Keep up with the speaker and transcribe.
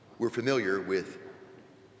We're familiar with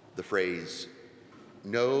the phrase,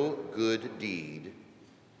 "No good deed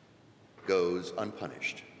goes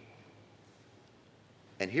unpunished."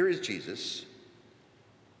 And here is Jesus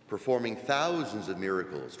performing thousands of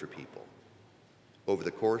miracles for people over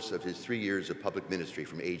the course of his 3 years of public ministry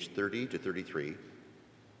from age 30 to 33.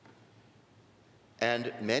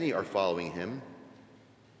 And many are following him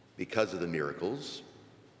because of the miracles.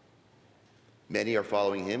 Many are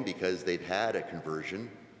following him because they've had a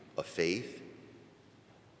conversion of faith.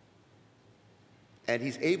 And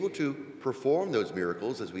he's able to perform those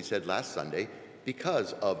miracles, as we said last Sunday,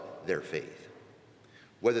 because of their faith.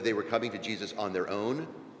 Whether they were coming to Jesus on their own,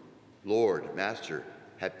 "Lord, Master,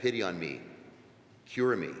 have pity on me,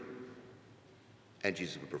 cure me," and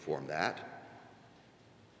Jesus would perform that.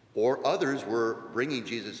 Or others were bringing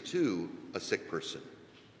Jesus to a sick person,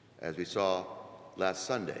 as we saw last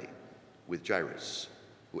Sunday with Jairus,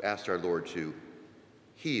 who asked our Lord to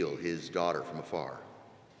heal his daughter from afar,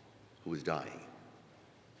 who was dying.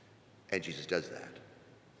 And Jesus does that.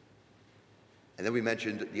 And then we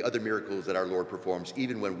mentioned the other miracles that our Lord performs,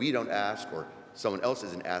 even when we don't ask or someone else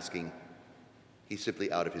isn't asking. He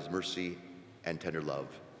simply, out of his mercy and tender love,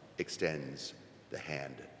 extends the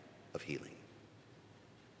hand of healing,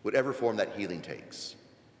 whatever form that healing takes.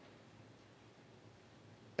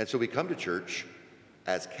 And so we come to church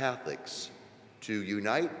as Catholics to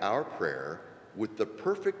unite our prayer with the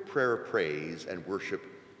perfect prayer of praise and worship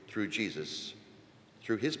through Jesus,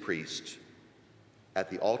 through his priest, at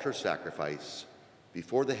the altar sacrifice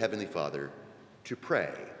before the Heavenly Father, to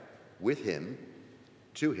pray with him,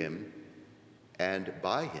 to him, and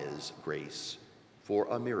by his grace for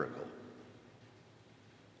a miracle.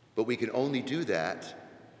 But we can only do that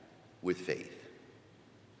with faith.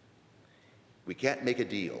 We can't make a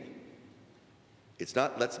deal. It's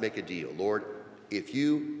not, "Let's make a deal. Lord, if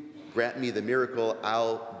you grant me the miracle,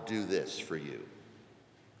 I'll do this for you.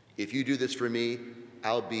 If you do this for me,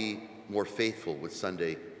 I'll be more faithful with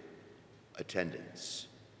Sunday attendance.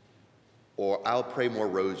 Or I'll pray more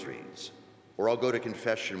rosaries. Or I'll go to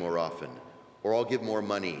confession more often. Or I'll give more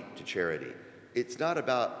money to charity." It's not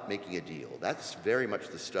about making a deal. That's very much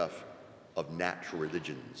the stuff of natural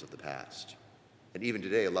religions of the past. And even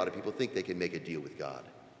today, a lot of people think they can make a deal with God.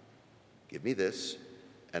 Give me this,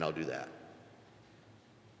 and I'll do that.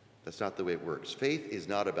 That's not the way it works. Faith is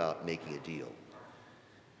not about making a deal.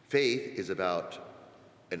 Faith is about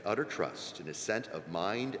an utter trust, an assent of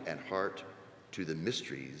mind and heart to the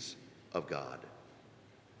mysteries of God.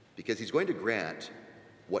 Because he's going to grant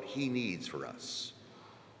what he needs for us.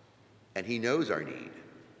 And he knows our need.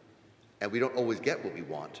 And we don't always get what we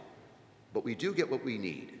want, but we do get what we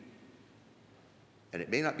need. And it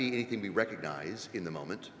may not be anything we recognize in the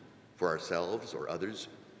moment for ourselves or others,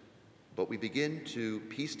 but we begin to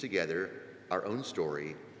piece together our own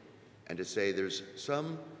story and to say there's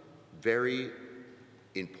some very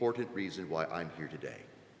important reason why I'm here today.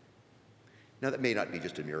 Now, that may not be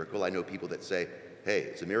just a miracle. I know people that say, "Hey,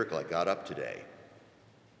 it's a miracle I got up today."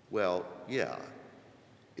 Well, yeah,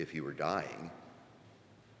 if you were dying.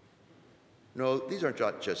 No, these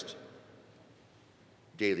aren't just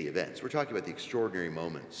daily events. We're talking about the extraordinary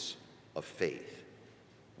moments of faith,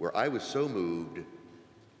 where I was so moved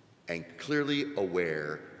and clearly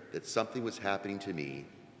aware that something was happening to me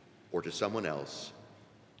or to someone else,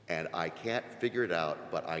 and I can't figure it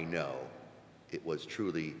out, but I know it was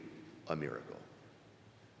truly a miracle.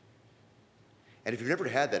 And if you've never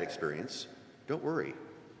had that experience, don't worry.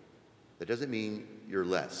 That doesn't mean you're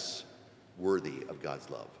less worthy of God's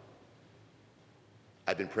love.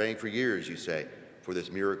 I've been praying for years, you say, for this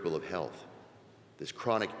miracle of health, this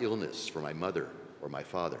chronic illness for my mother or my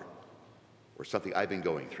father, or something I've been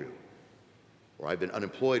going through, or I've been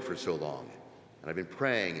unemployed for so long, and I've been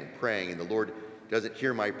praying, and the Lord doesn't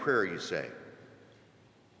hear my prayer, you say.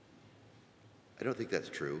 I don't think that's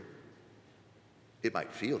true. It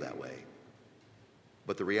might feel that way,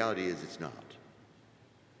 but the reality is it's not.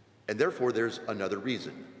 And therefore, there's another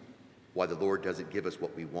reason why the Lord doesn't give us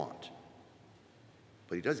what we want,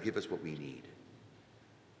 but he does give us what we need.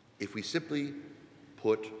 If we simply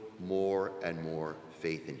put more and more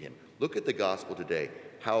faith in him. Look at the gospel today,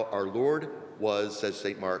 how our Lord was, says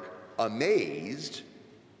St. Mark, amazed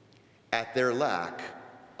at their lack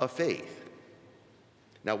of faith.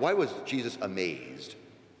 Now, why was Jesus amazed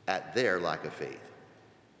at their lack of faith?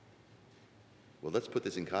 Well, let's put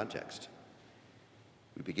this in context.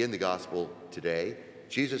 We begin the gospel today.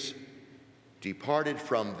 Jesus departed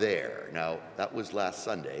from there. Now, that was last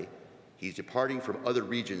Sunday. He's departing from other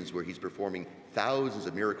regions where he's performing thousands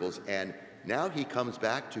of miracles, and now he comes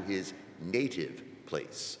back to his native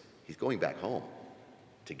place. He's going back home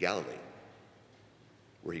to Galilee.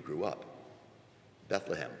 where he grew up,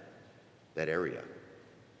 Bethlehem, that area.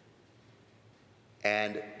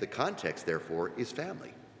 And the context, therefore, is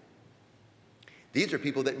family. These are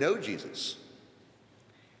people that know Jesus.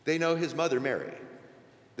 They know his mother, Mary.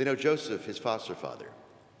 They know Joseph, his foster father.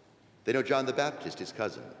 They know John the Baptist, his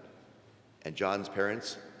cousin, and John's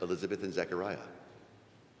parents, Elizabeth and Zechariah.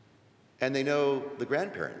 And they know the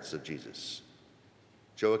grandparents of Jesus,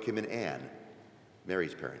 Joachim and Anne,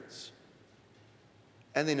 Mary's parents.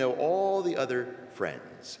 And they know all the other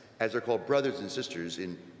friends, as they're called brothers and sisters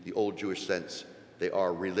in the old Jewish sense. They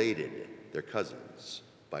are related, they're cousins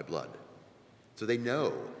by blood. So they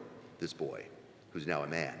know this boy, who's now a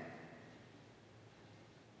man.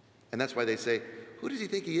 And that's why they say, who does he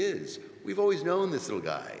think he is? We've always known this little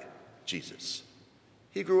guy, Jesus.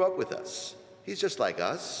 He grew up with us. He's just like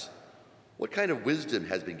us. What kind of wisdom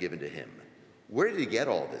has been given to him? Where did he get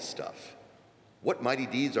all this stuff? What mighty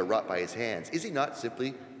deeds are wrought by his hands? Is he not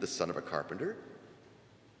simply the son of a carpenter?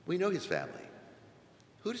 We know his family.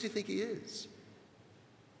 Who does he think he is?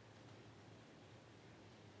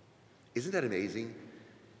 Isn't that amazing?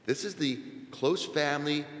 This is the close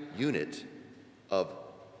family unit of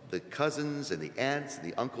the cousins and the aunts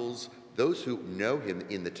and the uncles, those who know him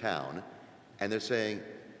in the town, and they're saying,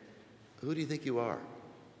 who do you think you are?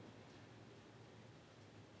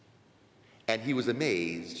 And he was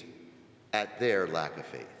amazed at their lack of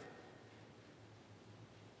faith.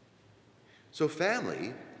 So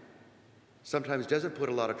family sometimes doesn't put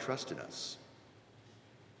a lot of trust in us.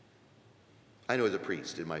 I know as a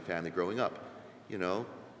priest in my family growing up,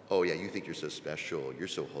 oh yeah, you think you're so special, you're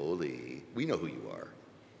so holy. We know who you are.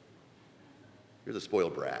 You're the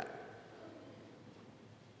spoiled brat.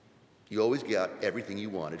 You always got everything you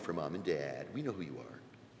wanted from mom and dad. We know who you are.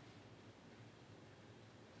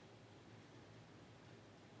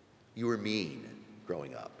 You were mean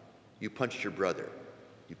growing up. You punched your brother.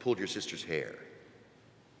 You pulled your sister's hair.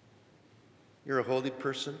 You're a holy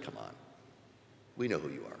person? Come on. We know who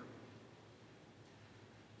you are.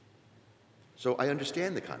 So I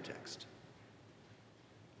understand the context.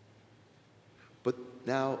 But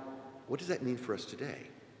now, what does that mean for us today?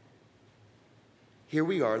 Here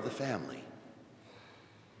we are, the family.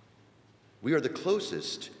 We are the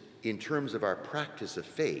closest in terms of our practice of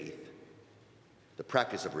faith, the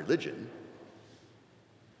practice of religion,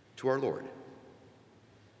 to our Lord.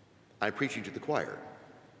 I'm preaching to the choir.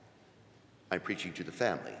 I'm preaching to the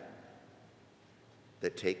family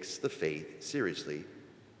that takes the faith seriously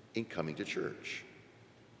in coming to church.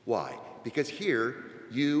 Why? Because here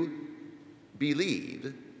you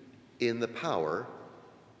believe in the power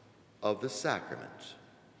of the sacrament,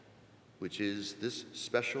 which is this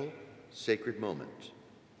special sacred moment.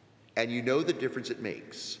 And you know the difference it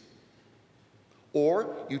makes.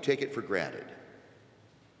 Or you take it for granted.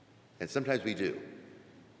 And sometimes we do.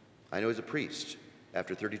 I know as a priest,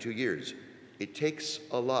 after 32 years, it takes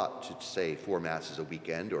a lot to say 4 masses a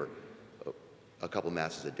weekend or a couple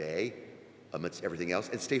masses a day amidst everything else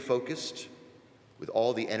and stay focused with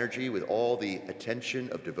all the energy, with all the attention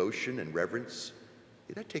of devotion and reverence.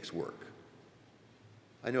 Yeah, that takes work.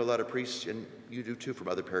 I know a lot of priests, and you do too from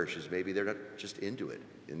other parishes, maybe they're not just into it.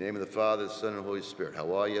 In the name of the Father, the Son, and the Holy Spirit.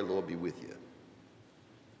 How are you? Lord be with you.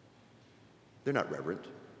 They're not reverent.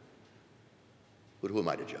 But who am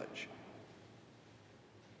I to judge?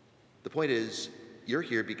 The point is, you're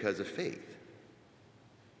here because of faith.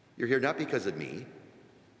 You're here not because of me.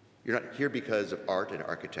 You're not here because of art and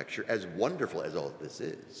architecture, as wonderful as all of this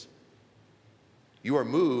is. You are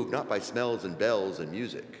moved not by smells and bells and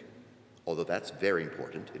music, although that's very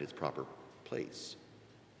important in its proper place.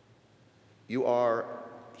 You are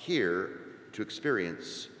here to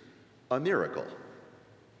experience a miracle.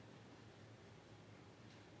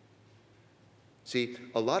 See,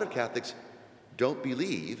 a lot of Catholics don't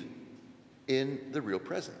believe in the real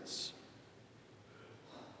presence.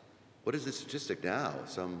 What is the statistic now?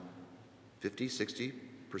 Some 50,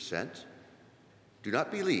 60% do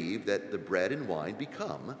not believe that the bread and wine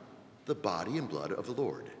become the body and blood of the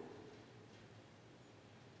Lord.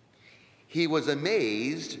 He was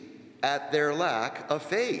amazed at their lack of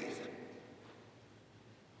faith.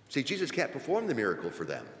 See, Jesus can't perform the miracle for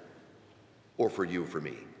them or for you or for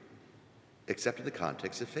me, except in the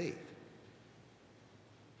context of faith.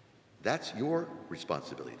 That's your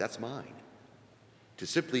responsibility. That's mine. To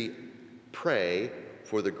simply pray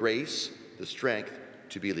for the grace, the strength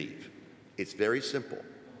to believe. It's very simple.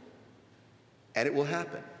 And it will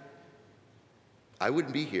happen. I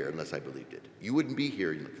wouldn't be here unless I believed it. You wouldn't be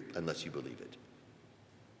here unless you believe it.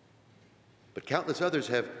 But countless others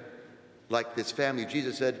have, like this family,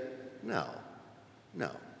 Jesus said, no,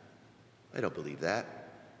 I don't believe that.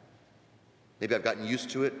 Maybe I've gotten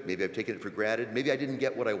used to it. Maybe I've taken it for granted. Maybe I didn't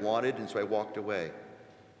get what I wanted, and so I walked away.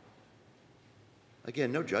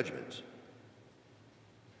 Again, no judgment.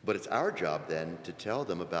 But it's our job then to tell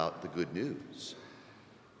them about the good news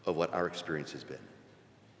of what our experience has been.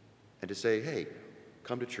 And to say, hey,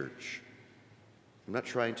 come to church. I'm not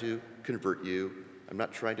trying to convert you. I'm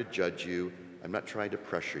not trying to judge you. I'm not trying to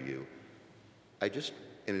pressure you. I just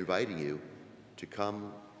am inviting you to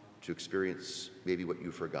come to experience maybe what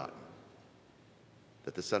you've forgotten.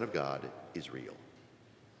 That the Son of God is real.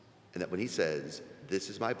 And that when he says, this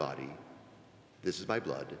is my body, this is my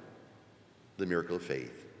blood, the miracle of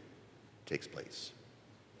faith takes place.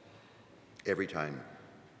 Every time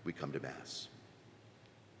we come to Mass.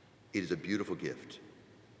 It is a beautiful gift,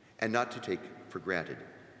 and not to take for granted.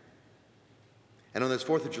 And on this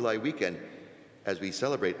 4th of July weekend, as we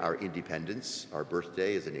celebrate our independence, our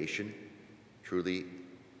birthday as a nation, truly,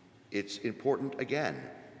 it's important, again,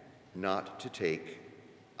 not to take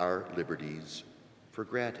our liberties for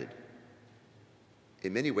granted.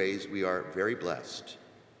 In many ways, we are very blessed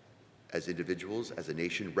as individuals, as a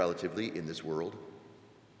nation relatively in this world.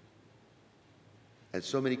 And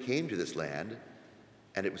so many came to this land,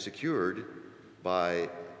 and it was secured by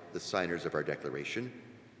the signers of our Declaration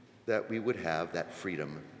that we would have that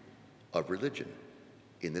freedom of religion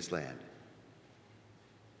in this land.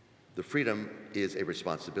 The freedom is a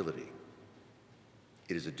responsibility.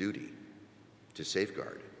 It is a duty to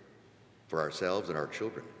safeguard for ourselves and our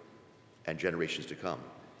children and generations to come.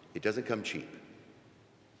 It doesn't come cheap.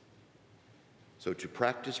 So to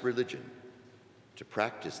practice religion, to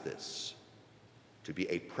practice this, to be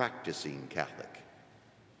a practicing Catholic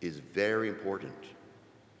is very important,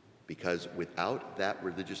 because without that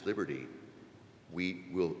religious liberty, we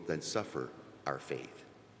will then suffer our faith.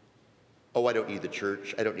 Oh, I don't need the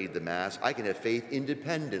church. I don't need the Mass. I can have faith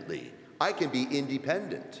independently. I can be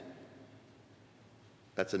independent.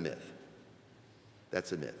 That's a myth.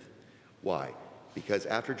 That's a myth. Why? Because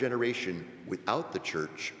after a generation without the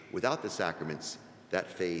church, without the sacraments, that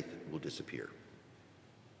faith will disappear.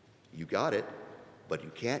 You got it, but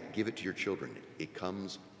you can't give it to your children. It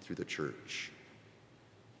comes through the church.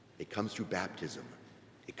 It comes through baptism.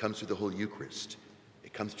 It comes through the whole Eucharist.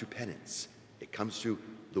 It comes through penance. It comes through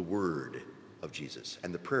the word of Jesus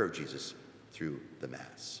and the prayer of Jesus through the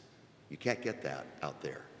Mass. You can't get that out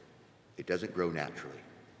there. It doesn't grow naturally.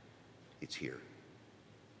 It's here.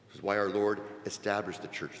 This is why our Lord established the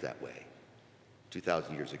church that way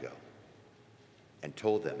 2,000 years ago and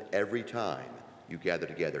told them, every time you gather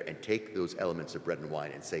together and take those elements of bread and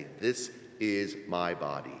wine and say, this is my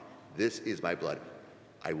body, this is my blood,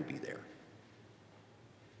 I will be there.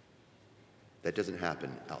 That doesn't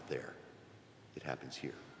happen out there. It happens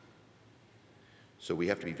here. So we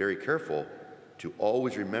have to be very careful to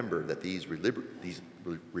always remember that these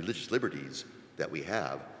religious liberties that we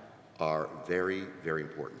have are very, very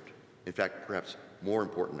important. In fact, perhaps more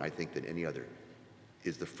important, I think, than any other,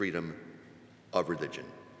 is the freedom of religion,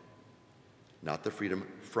 not the freedom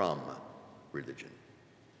from religion.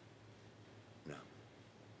 No.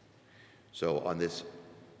 So on this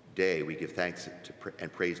day, we give thanks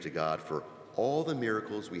and praise to God for all the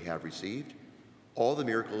miracles we have received, all the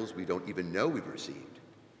miracles we don't even know we've received,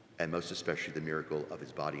 and most especially the miracle of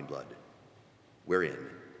his body and blood, wherein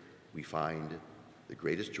we find the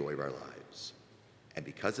greatest joy of our lives. And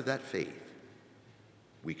because of that faith,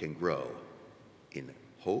 we can grow in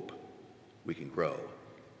hope, we can grow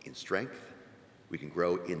in strength, we can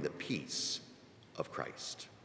grow in the peace of Christ.